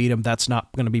where you meet them. That's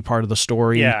not going to be part of the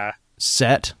story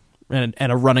set and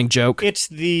a running joke. It's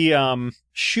the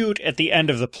shoot at the end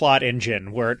of the plot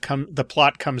engine where the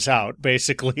plot comes out,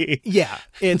 basically. Yeah.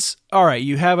 It's, all right,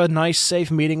 you have a nice, safe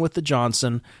meeting with the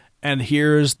Johnson, and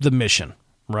here's the mission,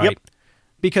 right? Yep.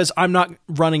 because I'm not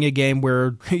running a game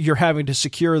where you're having to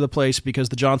secure the place because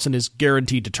the Johnson is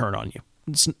guaranteed to turn on you.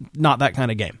 It's not that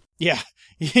kind of game. Yeah.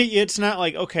 It's not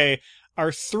like, okay,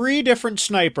 our 3 different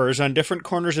snipers on different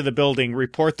corners of the building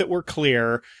report that we're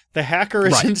clear. The hacker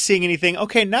isn't seeing anything.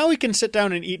 Okay, now we can sit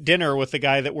down and eat dinner with the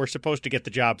guy that we're supposed to get the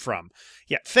job from.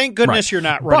 Yeah, thank goodness you're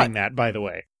not running that, by the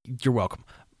way. You're welcome.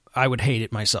 I would hate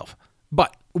it myself.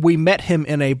 But we met him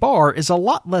in a bar is a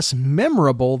lot less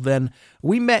memorable than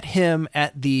we met him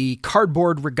at the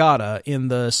cardboard regatta in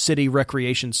the city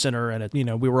recreation center. And,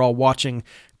 we were all watching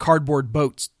cardboard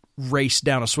boats race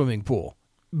down a swimming pool.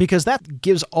 Because that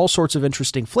gives all sorts of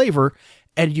interesting flavor,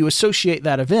 and you associate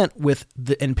that event with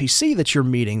the NPC that you're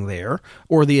meeting there,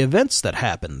 or the events that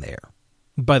happen there.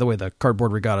 By the way, the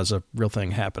cardboard regatta is a real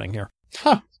thing happening here.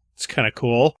 Huh. It's kind of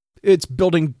cool. It's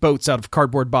building boats out of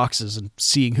cardboard boxes and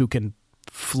seeing who can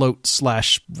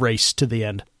float/race to the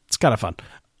end. It's kind of fun.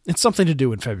 It's something to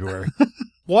do in February.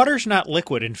 Water's not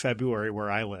liquid in February where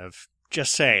I live.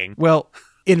 Just saying. Well,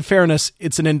 in fairness,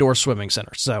 it's an indoor swimming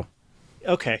center, so...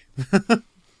 Okay.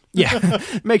 Yeah,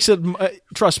 makes it,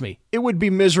 trust me, it would be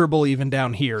miserable even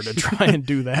down here to try and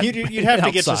do that. You'd have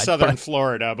to get to southern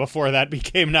Florida before that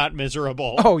became not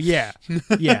miserable. Oh, yeah.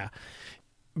 Yeah.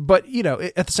 But,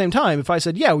 at the same time, if I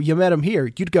said, yeah, you met him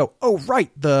here, you'd go, oh, right,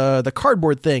 the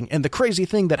cardboard thing and the crazy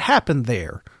thing that happened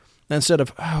there. Instead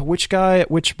of, oh, which guy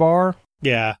at which bar?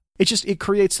 Yeah. It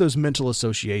creates those mental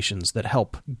associations that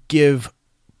help give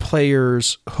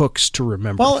players hooks to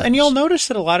remember things. And you'll notice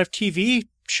that a lot of TV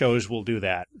shows will do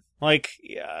that. Like,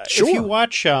 sure. If you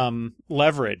watch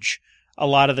Leverage, a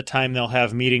lot of the time they'll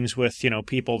have meetings with,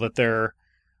 people that they're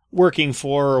working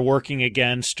for or working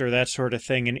against or that sort of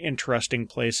thing in interesting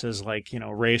places like,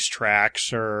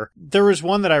 racetracks. Or there was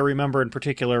one that I remember in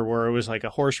particular where it was like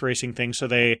a horse racing thing. So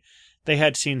they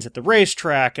had scenes at the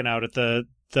racetrack and out at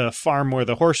the farm where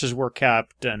the horses were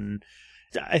kept. And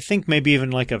I think maybe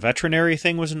even like a veterinary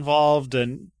thing was involved.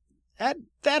 And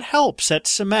that helps. That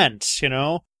cements,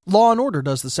 Law & Order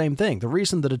does the same thing. The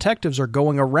reason the detectives are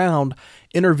going around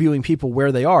interviewing people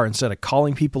where they are instead of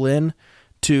calling people in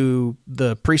to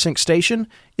the precinct station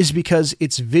is because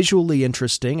it's visually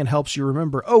interesting and helps you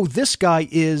remember, oh, this guy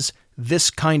is this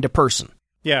kind of person.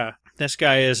 Yeah, this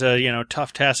guy is a,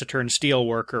 tough, taciturn steel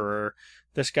worker, or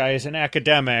this guy is an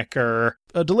academic, or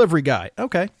a delivery guy.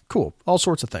 Okay, cool. All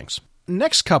sorts of things.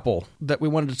 Next couple that we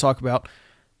wanted to talk about,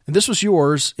 and this was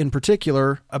yours in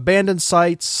particular, abandoned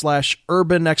sites /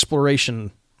 urban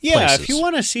exploration places. If you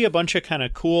want to see a bunch of kind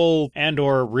of cool and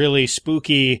or really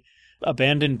spooky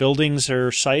abandoned buildings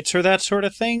or sites or that sort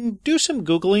of thing, do some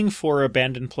Googling for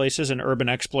abandoned places and urban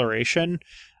exploration.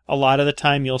 A lot of the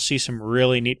time you'll see some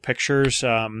really neat pictures,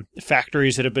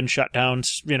 factories that have been shut down,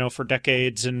 for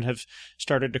decades and have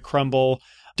started to crumble.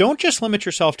 Don't just limit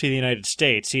yourself to the United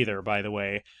States either, by the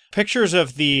way. Pictures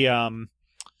of the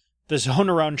zone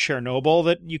around Chernobyl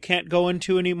that you can't go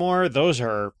into anymore, those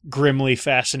are grimly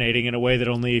fascinating in a way that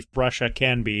only Russia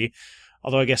can be.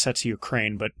 Although I guess that's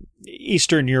Ukraine, but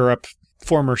Eastern Europe,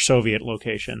 former Soviet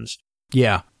locations.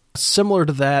 Yeah. Similar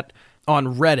to that,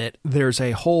 on Reddit, there's a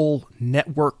whole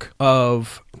network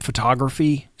of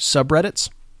photography subreddits.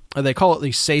 They call it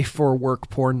the Safe for Work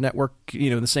Porn Network,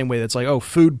 in the same way that's like,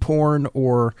 food porn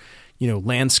or,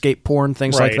 landscape porn,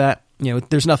 things like that.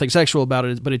 There's nothing sexual about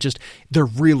it, but they're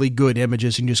really good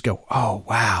images, and you just go, oh,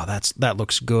 wow, that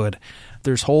looks good.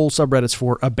 There's whole subreddits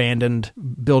for abandoned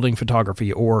building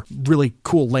photography or really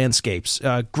cool landscapes.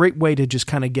 Great way to just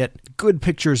kind of get good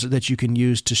pictures that you can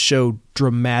use to show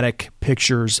dramatic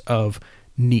pictures of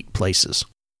neat places.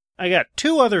 I got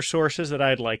 2 other sources that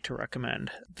I'd like to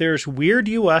recommend. There's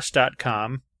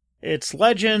WeirdUS.com. It's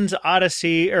legends,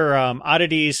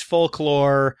 oddities,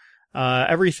 folklore,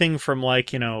 everything from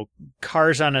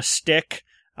cars on a stick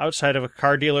outside of a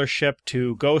car dealership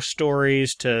to ghost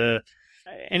stories to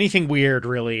anything weird,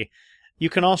 really. You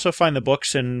can also find the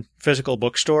books in physical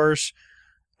bookstores.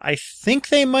 I think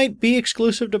they might be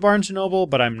exclusive to Barnes & Noble,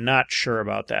 but I'm not sure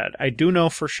about that. I do know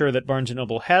for sure that Barnes &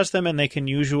 Noble has them, and they can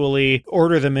usually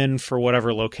order them in for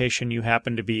whatever location you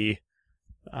happen to be,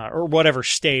 or whatever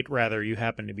state, rather, you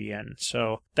happen to be in.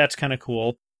 So that's kind of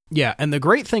cool. Yeah, and the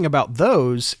great thing about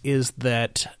those is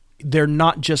that they're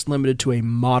not just limited to a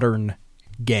modern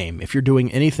game. If you're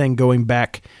doing anything going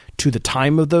back to the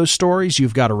time of those stories,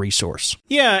 you've got a resource.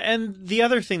 Yeah, and the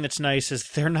other thing that's nice is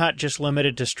they're not just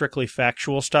limited to strictly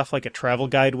factual stuff like a travel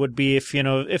guide would be.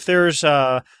 If there's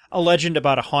a legend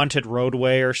about a haunted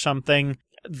roadway or something,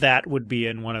 that would be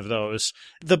in one of those.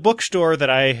 The bookstore that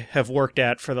I have worked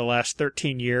at for the last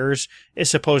 13 years is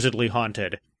supposedly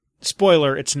haunted.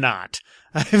 Spoiler, it's not.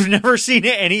 I've never seen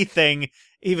anything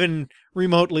even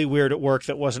remotely weird at work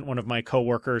that wasn't one of my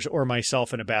coworkers or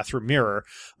myself in a bathroom mirror.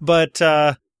 But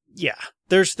yeah,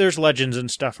 there's legends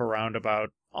and stuff around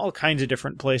about all kinds of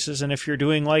different places, and if you're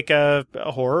doing like a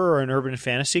horror or an urban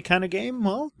fantasy kind of game,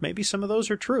 well, maybe some of those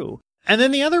are true. And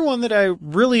then the other one that I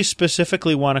really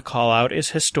specifically want to call out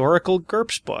is historical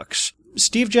GURPS books.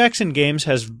 Steve Jackson Games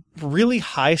has really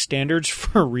high standards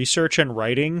for research and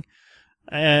writing,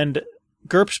 and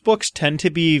GURPS books tend to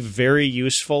be very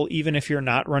useful even if you're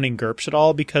not running GURPS at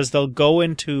all, because they'll go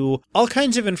into all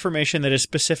kinds of information that is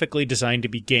specifically designed to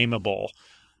be gameable.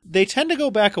 They tend to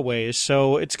go back a ways,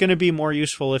 so it's going to be more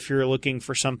useful if you're looking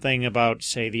for something about,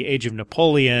 say, the Age of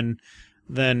Napoleon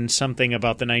than something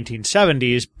about the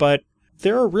 1970s, but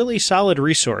they're a really solid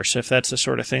resource if that's the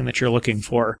sort of thing that you're looking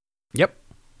for. Yep,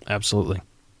 absolutely.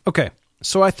 Okay,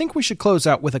 so I think we should close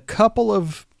out with a couple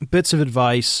of bits of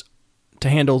advice to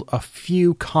handle a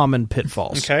few common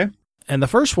pitfalls. Okay. And the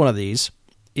first one of these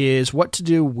is what to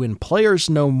do when players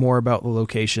know more about the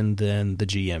location than the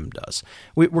GM does.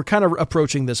 We're kind of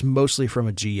approaching this mostly from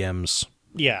a GM's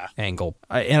angle.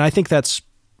 And I think that's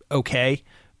okay.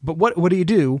 But what do you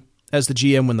do as the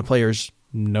GM when the players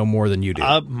know more than you do?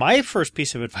 My first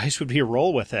piece of advice would be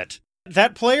roll with it.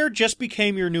 That player just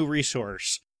became your new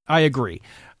resource. I agree.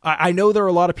 I know there are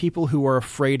a lot of people who are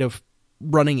afraid of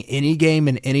running any game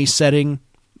in any setting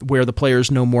where the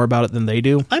players know more about it than they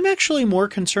do. I'm actually more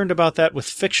concerned about that with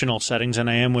fictional settings than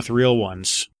I am with real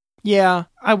ones. Yeah,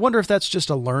 I wonder if that's just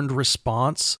a learned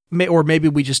response, or maybe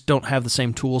we just don't have the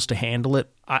same tools to handle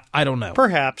it. I don't know.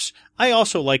 Perhaps. I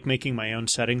also like making my own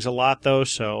settings a lot, though,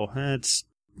 so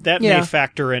that may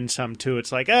factor in some, too.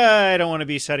 It's like, I don't want to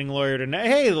be setting lawyer to,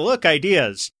 hey, look,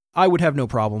 ideas. I would have no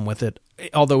problem with it,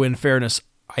 although in fairness,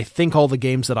 I think all the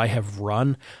games that I have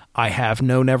run, I have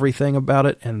known everything about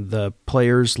it, and the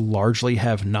players largely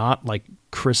have not. Like,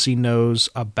 Chrissy knows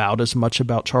about as much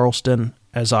about Charleston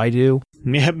as I do.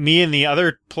 Me and the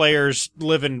other players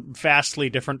live in vastly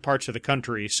different parts of the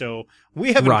country, so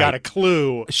we haven't got a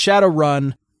clue.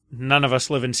 Shadowrun. None of us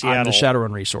live in Seattle. I'm the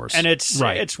Shadowrun resource. And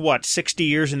it's what, 60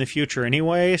 years in the future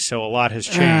anyway, so a lot has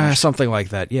changed. Something like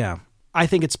that, yeah. I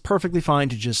think it's perfectly fine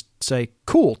to just say,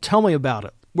 cool, tell me about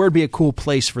it. Where'd be a cool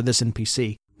place for this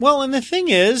NPC? Well, and the thing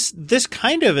is, this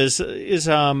kind of is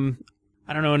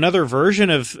I don't know, another version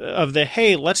of the,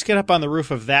 hey, let's get up on the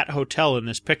roof of that hotel in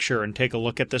this picture and take a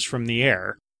look at this from the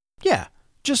air. Yeah,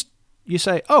 just you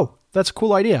say, oh, that's a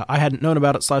cool idea. I hadn't known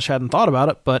about it / hadn't thought about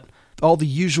it, but all the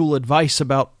usual advice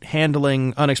about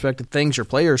handling unexpected things your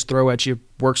players throw at you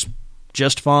works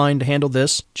just fine to handle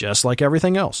this, just like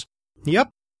everything else. Yep.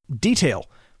 Detail.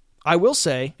 I will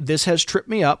say this has tripped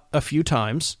me up a few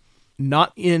times,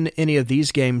 not in any of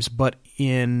these games, but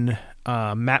in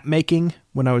map making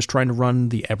when I was trying to run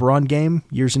the Eberron game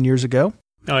years and years ago.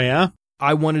 Oh, yeah?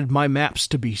 I wanted my maps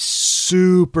to be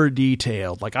super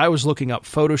detailed. Like, I was looking up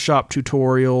Photoshop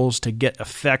tutorials to get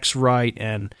effects right,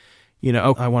 and,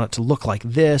 I want it to look like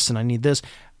this, and I need this.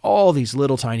 All these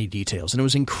little tiny details, and it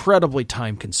was incredibly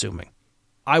time-consuming.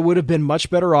 I would have been much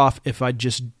better off if I'd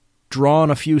just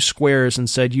drawn a few squares and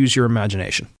said, use your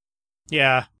imagination.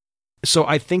 Yeah. So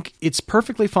I think it's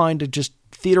perfectly fine to just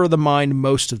theater of the mind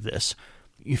most of this.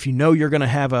 If you know you're going to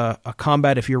have a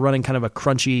combat, if you're running kind of a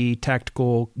crunchy,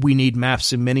 tactical, we need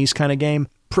maps and minis kind of game,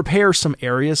 prepare some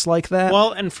areas like that.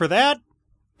 Well, and for that,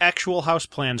 actual house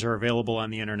plans are available on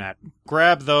the internet.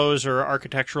 Grab those, or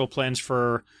architectural plans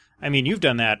for, you've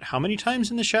done that how many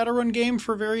times in the Shadowrun game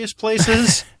for various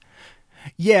places?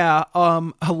 Yeah,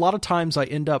 a lot of times I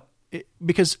end up,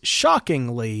 because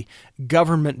shockingly,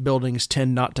 government buildings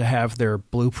tend not to have their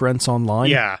blueprints online.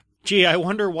 Yeah. Gee, I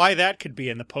wonder why that could be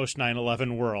in the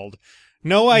post-9/11 world.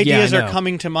 No ideas are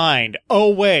coming to mind.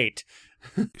 Oh, wait.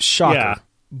 Shocker. Yeah.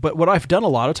 But what I've done a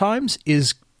lot of times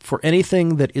is, for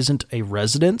anything that isn't a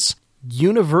residence,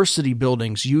 university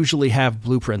buildings usually have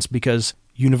blueprints, because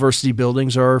university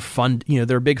buildings are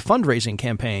they're big fundraising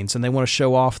campaigns, and they want to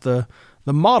show off the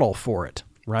model for it,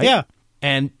 right? Yeah.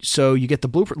 And so you get the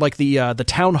blueprint, like the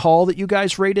town hall that you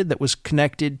guys raided that was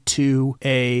connected to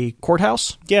a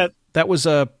courthouse. Yeah. That was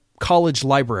a college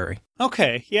library.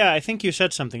 Okay. Yeah, I think you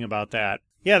said something about that.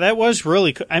 Yeah, that was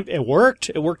really it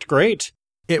worked. It worked great.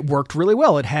 It worked really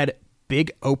well. It had big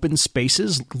open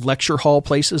spaces, lecture hall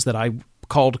places that I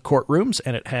called courtrooms,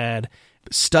 and it had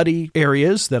study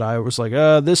areas that I was like,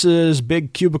 this is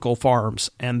big cubicle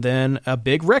farms, and then a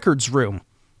big records room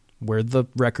where the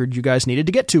record you guys needed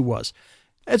to get to was.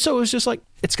 And so it was just like,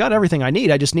 it's got everything I need.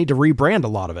 I just need to rebrand a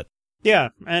lot of it. Yeah,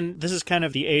 and this is kind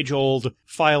of the age-old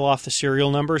file off the serial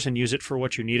numbers and use it for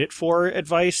what you need it for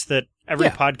advice that every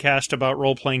podcast about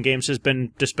role-playing games has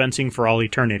been dispensing for all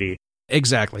eternity.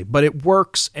 Exactly. But it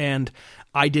works, and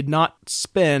I did not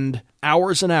spend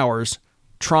hours and hours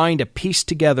trying to piece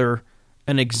together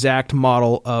an exact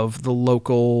model of the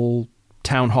local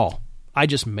town hall. I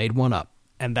just made one up,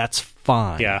 and that's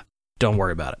fine. Yeah. Don't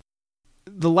worry about it.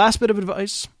 The last bit of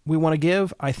advice we want to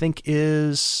give, I think,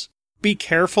 is... be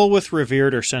careful with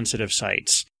revered or sensitive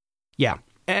sites. Yeah.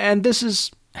 And this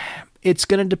is... it's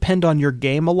going to depend on your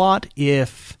game a lot.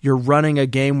 If you're running a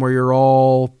game where you're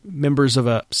all members of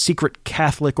a secret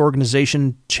Catholic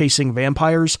organization chasing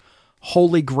vampires,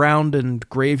 holy ground and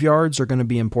graveyards are going to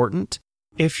be important.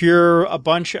 If you're a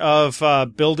bunch of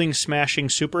building-smashing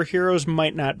superheroes,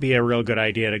 might not be a real good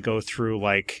idea to go through,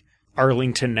 like,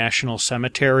 Arlington National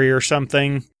Cemetery or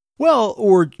something. Well,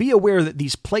 or be aware that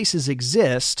these places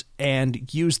exist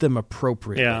and use them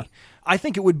appropriately. Yeah. I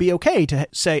think it would be okay to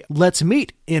say, let's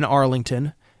meet in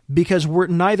Arlington, because we're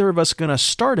neither of us going to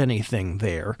start anything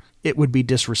there. It would be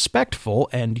disrespectful,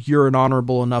 and you're an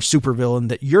honorable enough supervillain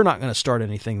that you're not going to start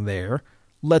anything there.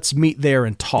 Let's meet there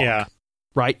and talk. Yeah.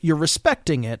 Right? You're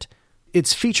respecting it.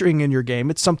 It's featuring in your game.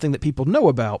 It's something that people know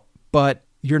about, but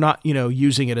you're not,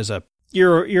 using it as a...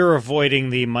 You're avoiding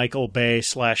the Michael Bay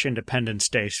 / Independence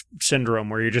Day syndrome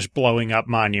where you're just blowing up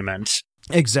monuments.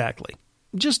 Exactly.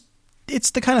 Just,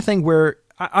 it's the kind of thing where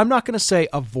I'm not going to say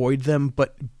avoid them,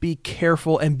 but be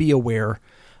careful and be aware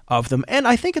of them. And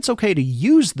I think it's okay to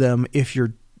use them if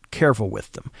you're careful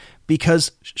with them,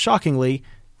 because shockingly,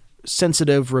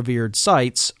 sensitive, revered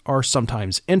sites are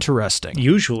sometimes interesting.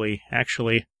 Usually,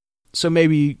 actually. So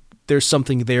maybe there's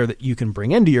something there that you can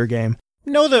bring into your game.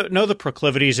 Know the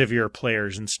proclivities of your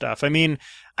players and stuff. I mean,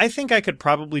 I think I could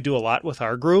probably do a lot with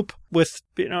our group with,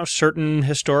 certain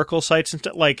historical sites and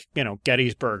like,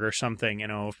 Gettysburg or something,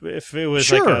 if it was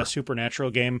Sure. like a supernatural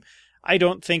game. I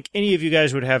don't think any of you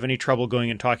guys would have any trouble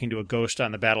going and talking to a ghost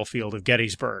on the battlefield of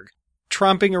Gettysburg.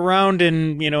 Tromping around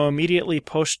in, immediately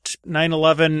post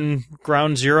 9/11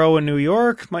 Ground Zero in New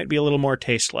York might be a little more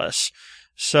tasteless.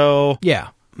 So Yeah.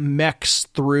 Mechs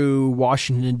through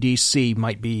Washington, D.C.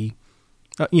 might be,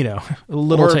 a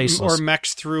little tasteless. Or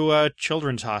mechs through a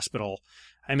children's hospital.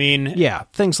 I mean... Yeah,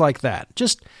 things like that.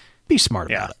 Just be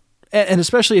smart about it. And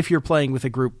especially if you're playing with a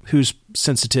group whose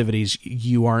sensitivities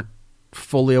you aren't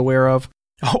fully aware of.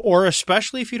 Or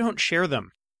especially if you don't share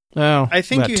them. Oh, I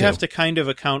think you too. have to kind of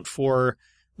account for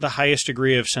the highest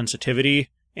degree of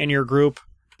sensitivity in your group.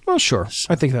 Well, sure.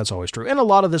 I think that's always true. And a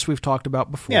lot of this we've talked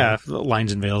about before. Yeah,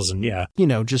 lines and veils and yeah.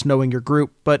 Just knowing your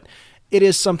group. But it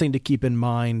is something to keep in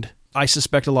mind. I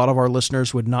suspect a lot of our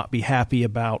listeners would not be happy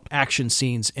about action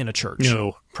scenes in a church.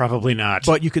 No, probably not.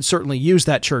 But you could certainly use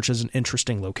that church as an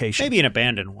interesting location. Maybe an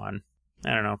abandoned one.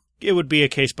 I don't know. It would be a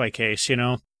case by case,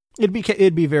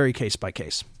 It'd be very case by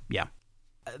case. Yeah.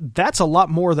 That's a lot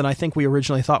more than I think we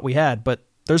originally thought we had, but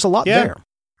there's a lot there.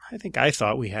 I think I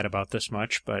thought we had about this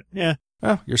much, but yeah.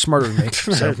 Well, you're smarter than me.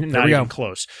 So there Not we even go.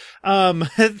 close.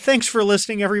 Thanks for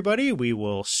listening, everybody. We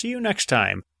will see you next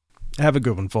time. Have a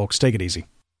good one, folks. Take it easy.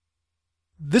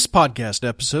 This podcast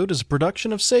episode is a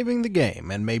production of Saving the Game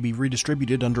and may be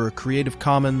redistributed under a Creative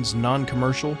Commons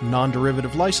non-commercial,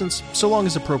 non-derivative license, so long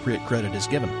as appropriate credit is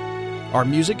given. Our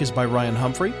music is by Ryan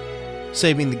Humphrey.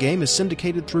 Saving the Game is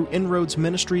syndicated through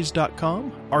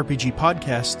InroadsMinistries.com,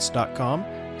 RPGPodcasts.com,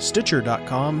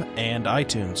 Stitcher.com, and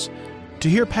iTunes. To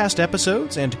hear past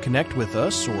episodes and to connect with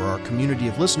us or our community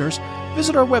of listeners,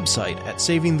 visit our website at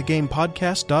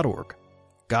savingthegamepodcast.org.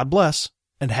 God bless,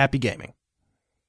 and happy gaming.